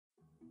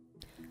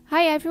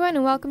Hi everyone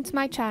and welcome to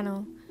my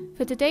channel.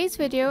 For today's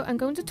video I'm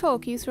going to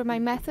talk you through my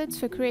methods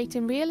for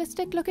creating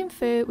realistic looking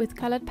fur with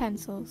coloured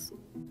pencils.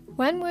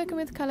 When working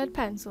with coloured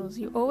pencils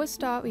you always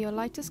start with your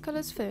lightest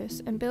colours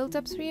first and build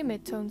up through your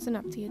midtones and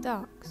up to your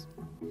darks.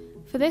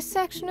 For this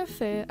section of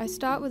fur I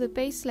start with a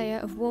base layer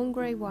of warm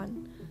grey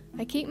 1.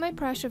 I keep my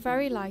pressure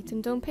very light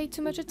and don't pay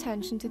too much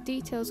attention to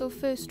details or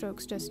fur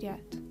strokes just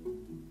yet.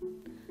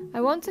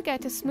 I want to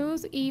get a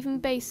smooth, even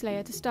base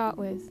layer to start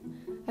with.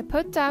 I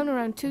put down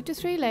around 2 to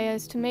 3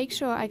 layers to make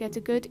sure I get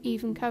a good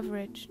even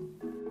coverage.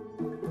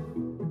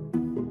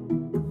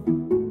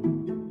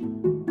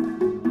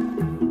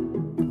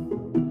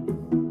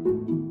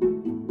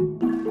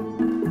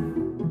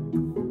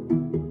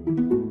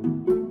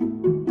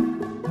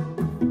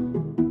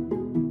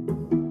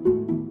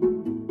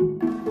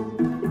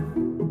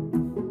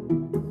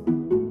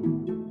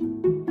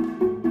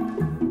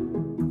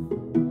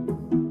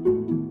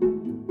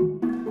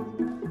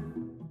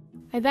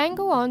 I then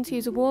go on to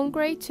use a warm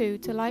grey 2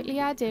 to lightly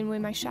add in where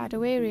my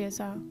shadow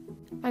areas are.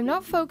 I'm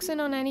not focusing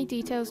on any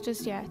details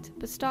just yet,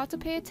 but start to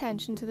pay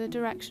attention to the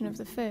direction of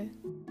the fur.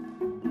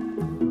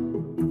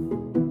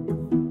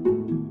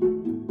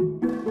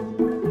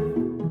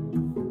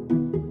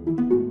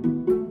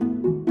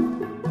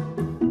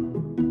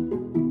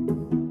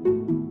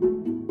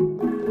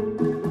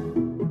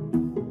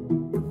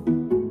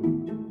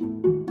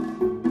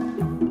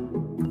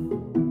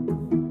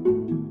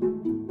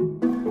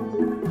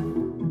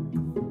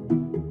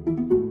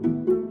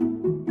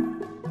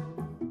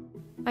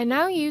 I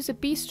now use a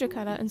bistre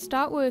colour and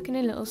start working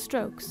in little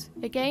strokes.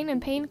 Again I'm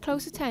paying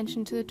close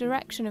attention to the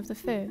direction of the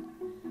fur.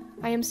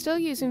 I am still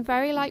using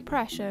very light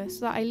pressure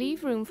so that I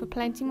leave room for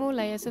plenty more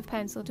layers of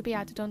pencil to be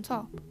added on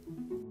top.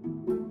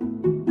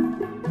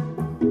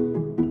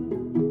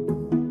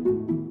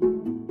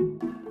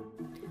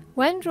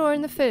 When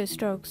drawing the fur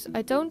strokes,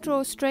 I don't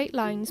draw straight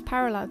lines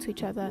parallel to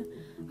each other.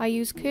 I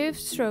use curved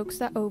strokes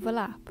that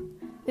overlap.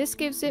 This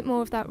gives it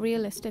more of that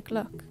realistic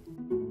look.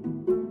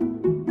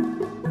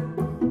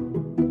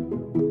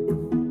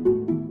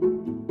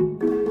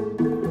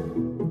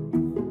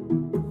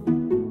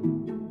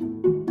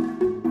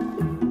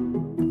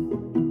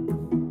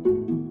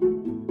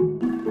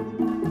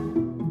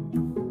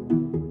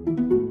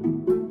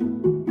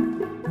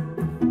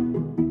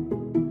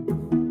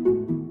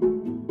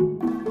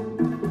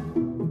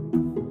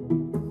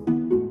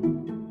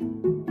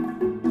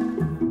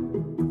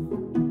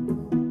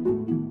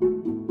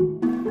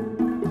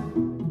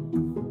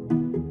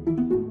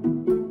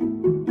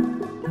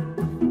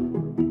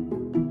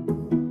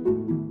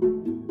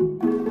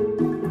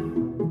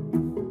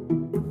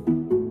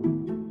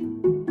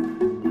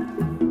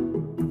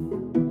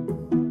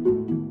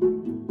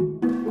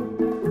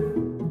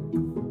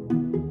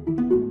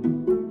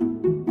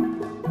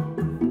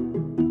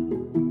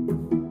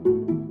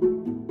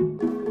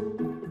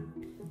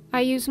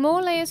 I use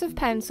more layers of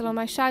pencil on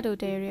my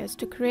shadowed areas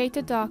to create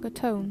a darker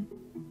tone.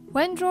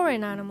 When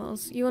drawing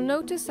animals, you will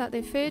notice that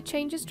their fur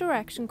changes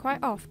direction quite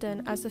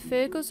often as the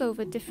fur goes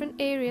over different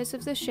areas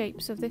of the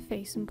shapes of their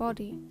face and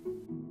body.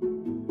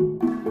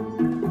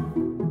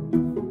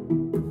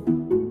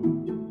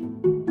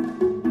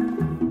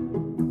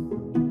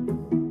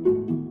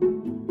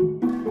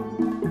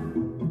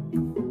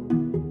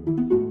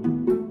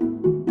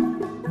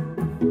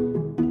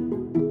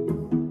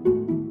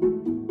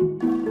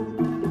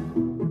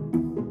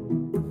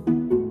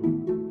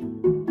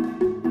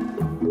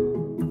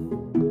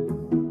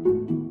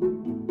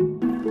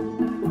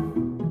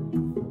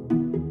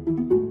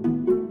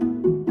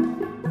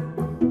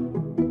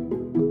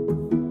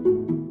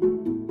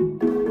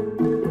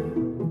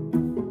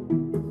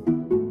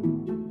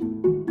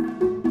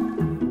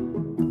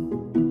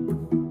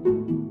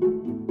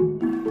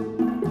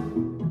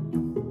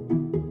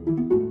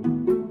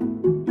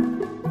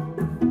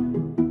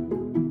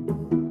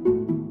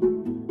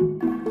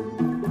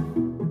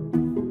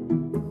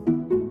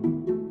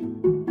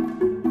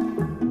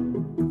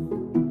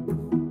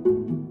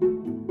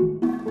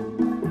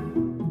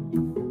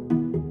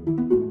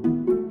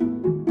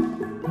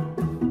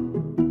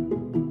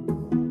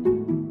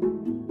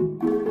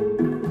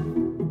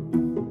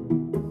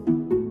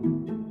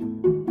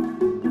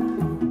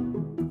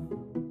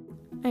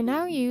 I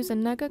now use a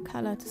nugget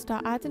colour to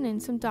start adding in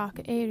some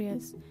darker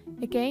areas.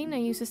 Again I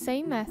use the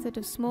same method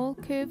of small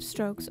curved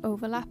strokes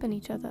overlapping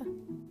each other.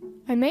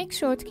 I make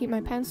sure to keep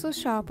my pencil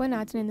sharp when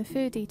adding in the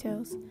fur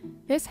details.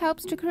 This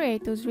helps to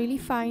create those really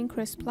fine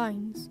crisp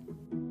lines.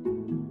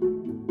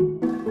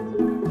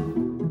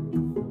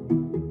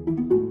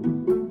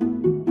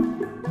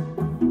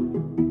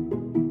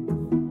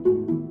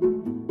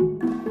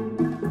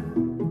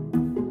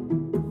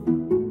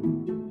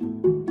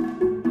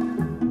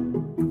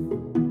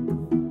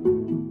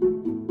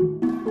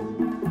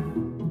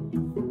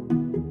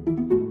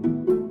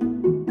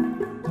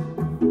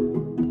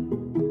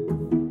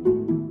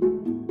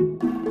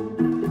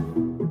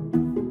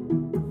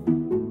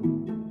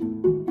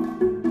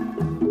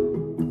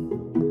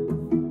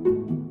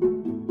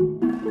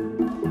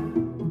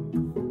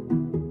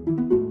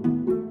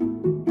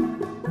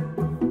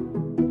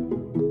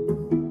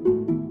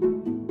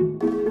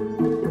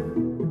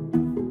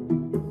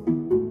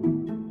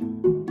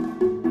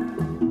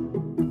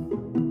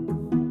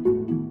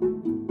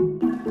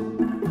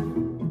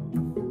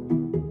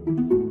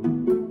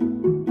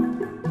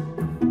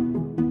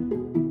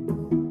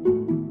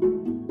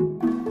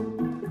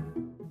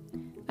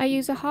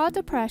 use a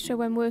harder pressure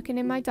when working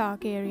in my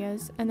dark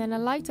areas and then a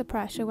lighter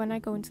pressure when I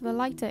go into the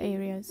lighter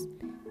areas.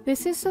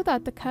 This is so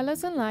that the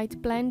colours and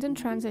light blend and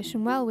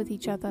transition well with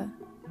each other.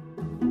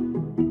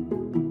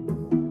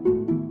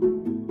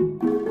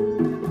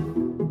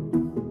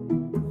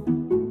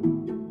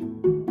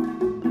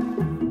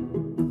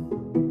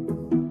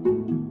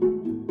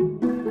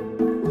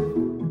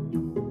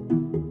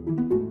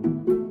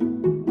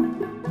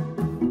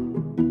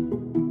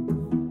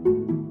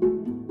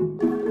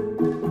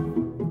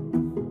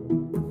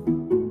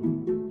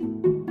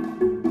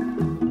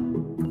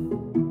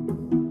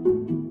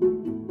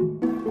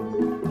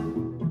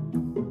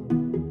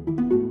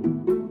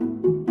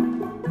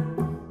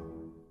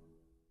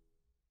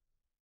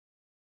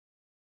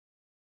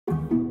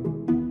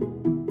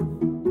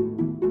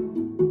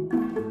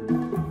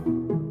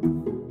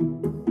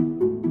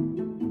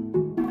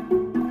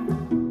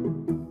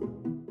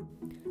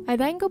 I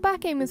then go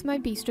back in with my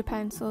Bistro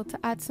pencil to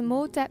add some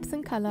more depth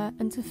and colour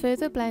and to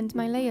further blend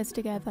my layers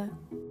together.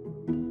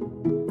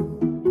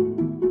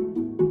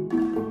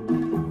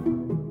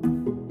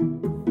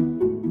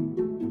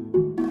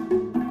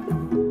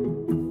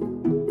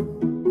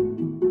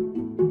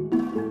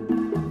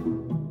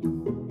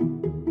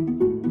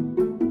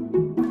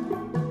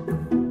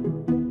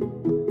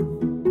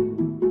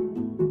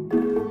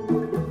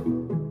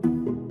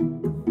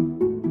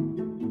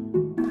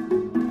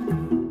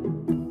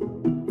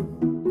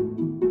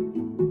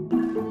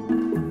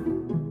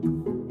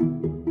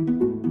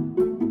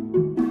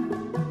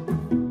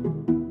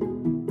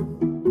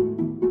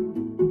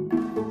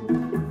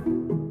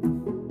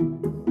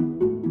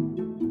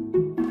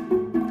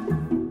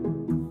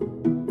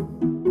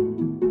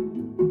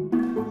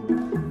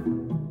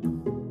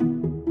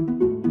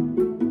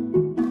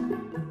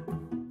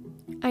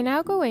 I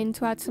now go in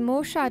to add some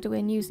more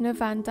shadowing using a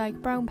Van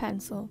Dyke brown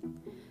pencil.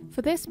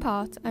 For this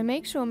part, I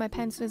make sure my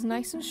pencil is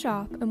nice and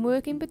sharp and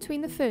work in between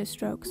the fur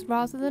strokes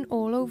rather than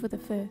all over the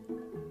fur.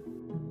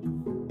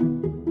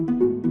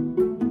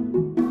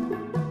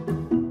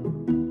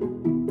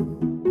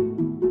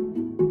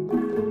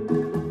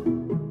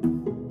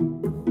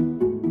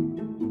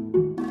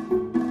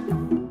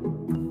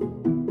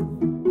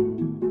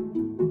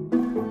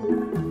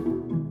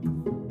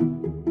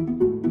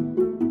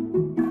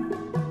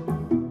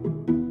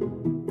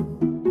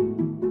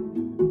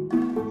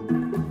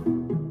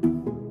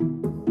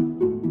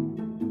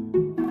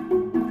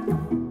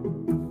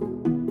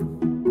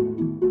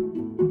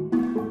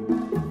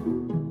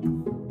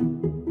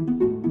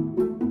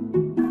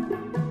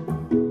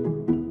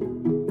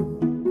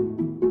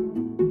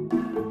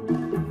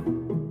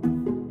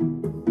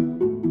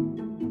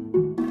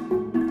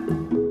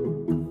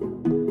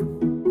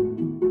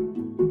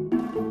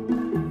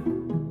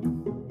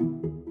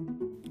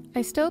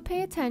 I still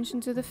pay attention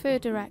to the fur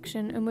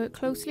direction and work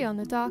closely on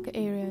the darker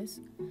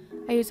areas.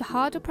 I use a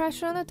harder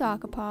pressure on the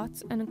darker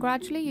parts and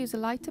gradually use a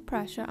lighter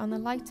pressure on the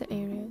lighter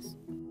areas.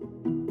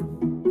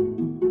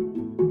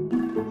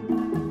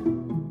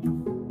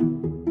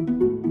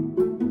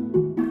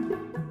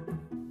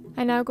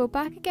 I now go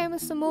back again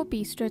with some more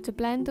Bistro to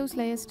blend those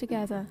layers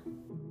together.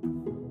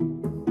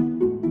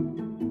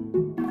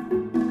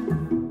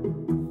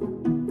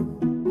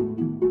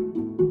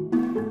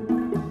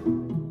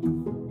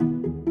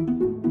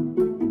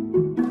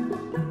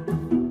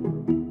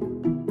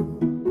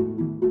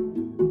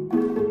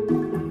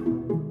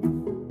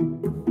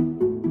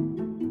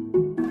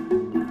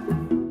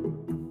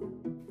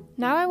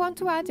 Now I want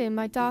to add in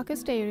my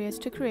darkest areas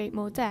to create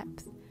more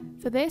depth.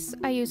 For this,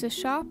 I use a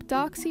sharp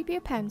dark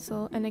sepia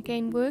pencil and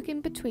again work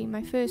in between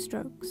my fur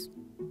strokes.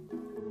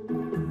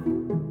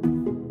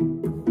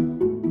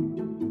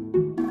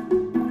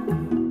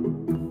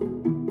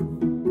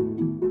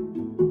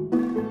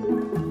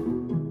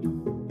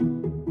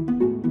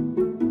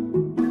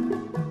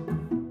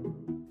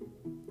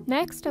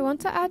 Next, I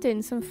want to add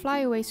in some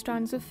flyaway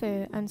strands of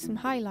fur and some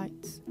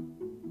highlights.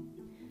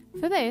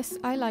 For this,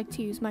 I like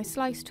to use my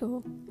slice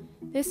tool.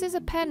 This is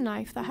a pen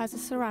knife that has a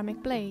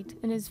ceramic blade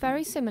and is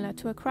very similar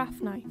to a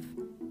craft knife.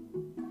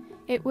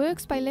 It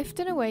works by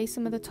lifting away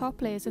some of the top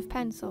layers of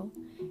pencil.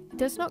 It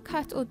does not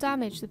cut or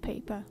damage the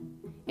paper.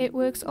 It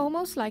works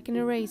almost like an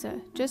eraser,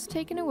 just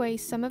taking away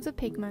some of the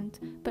pigment,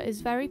 but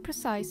is very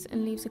precise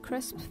and leaves a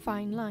crisp,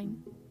 fine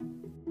line.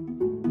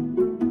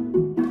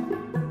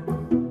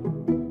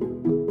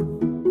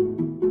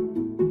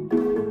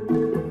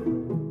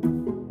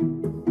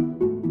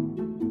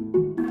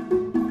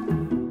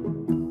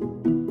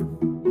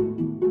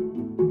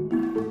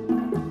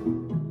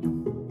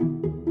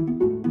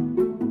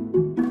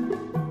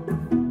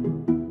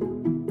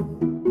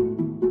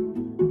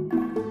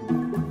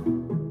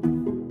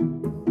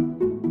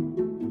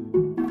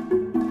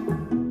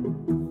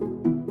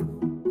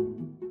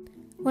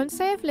 Once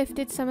I have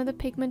lifted some of the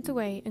pigment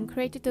away and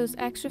created those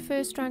extra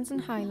fur strands and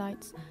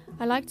highlights,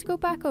 I like to go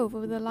back over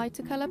with a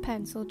lighter colour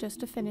pencil just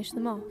to finish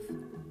them off.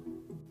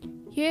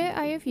 Here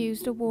I have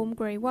used a warm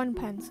grey 1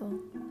 pencil.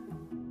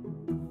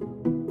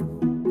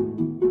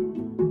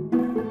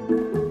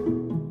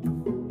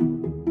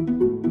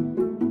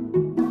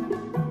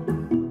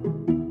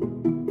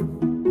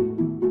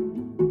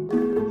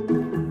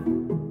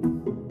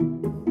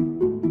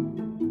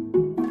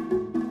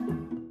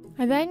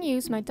 then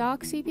use my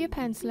dark sepia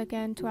pencil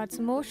again to add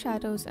some more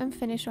shadows and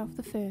finish off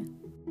the fur.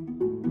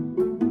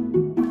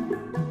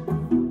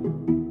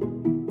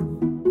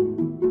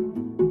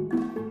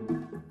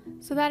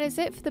 So that is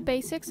it for the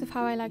basics of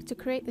how I like to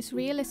create this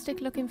realistic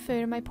looking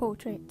fur in my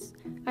portraits.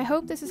 I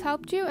hope this has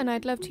helped you, and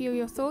I'd love to hear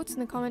your thoughts in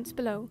the comments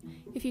below.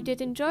 If you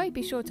did enjoy,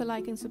 be sure to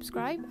like and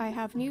subscribe. I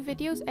have new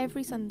videos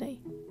every Sunday.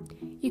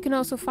 You can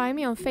also find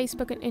me on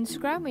Facebook and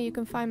Instagram, where you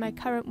can find my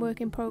current work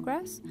in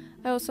progress.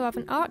 I also have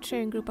an art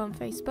sharing group on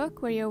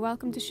Facebook where you're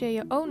welcome to share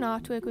your own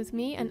artwork with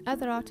me and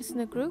other artists in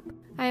the group.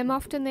 I am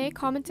often there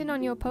commenting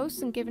on your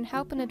posts and giving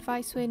help and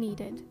advice where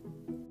needed.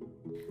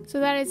 So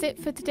that is it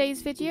for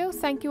today's video.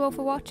 Thank you all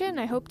for watching.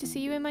 I hope to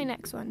see you in my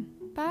next one.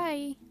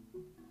 Bye!